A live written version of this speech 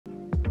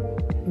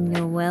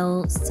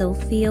Noel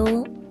Sophie.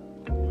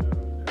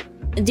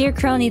 Dear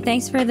Kronii,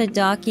 thanks for the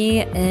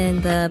docky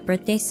and the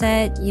birthday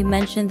set. You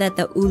mentioned that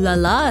the ooh la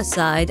la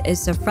side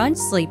is the front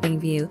sleeping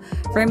view.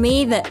 For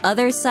me, the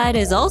other side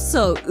is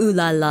also ooh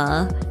la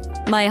la.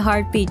 My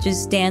heartbeat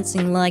just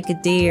dancing like a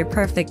deer.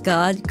 Perfect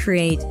God,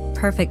 create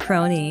perfect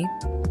Kronii.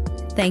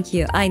 Thank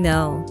you. I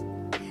know.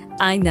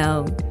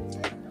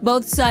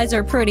 Both sides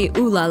are pretty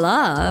ooh la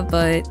la,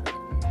 but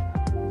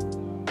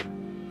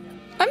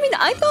I mean,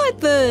 I thought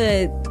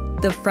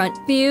the front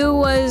view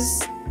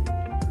was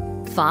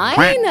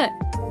fine,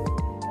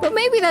 but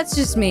maybe that's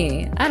just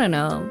me. I don't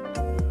know.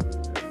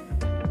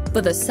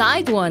 But the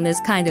side one is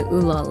kind of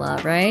ooh la la,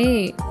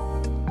 right?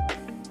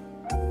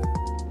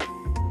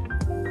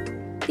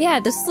 Yeah,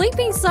 the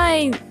sleeping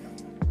side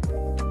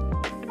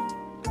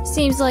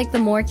seems like the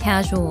more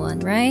casual one,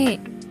 right?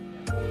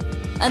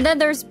 And then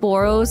there's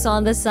Boros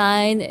on the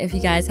side. If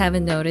you guys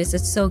haven't noticed,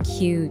 it's so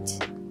cute.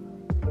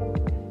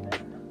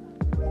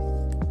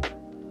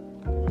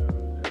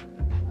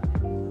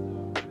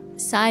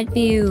 Side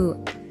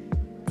view.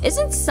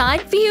 Isn't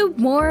side view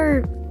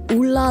more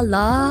ooh la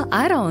la?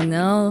 I don't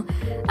know.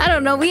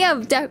 We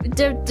have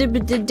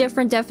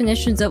different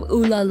definitions of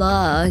ooh la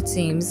la, it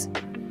seems.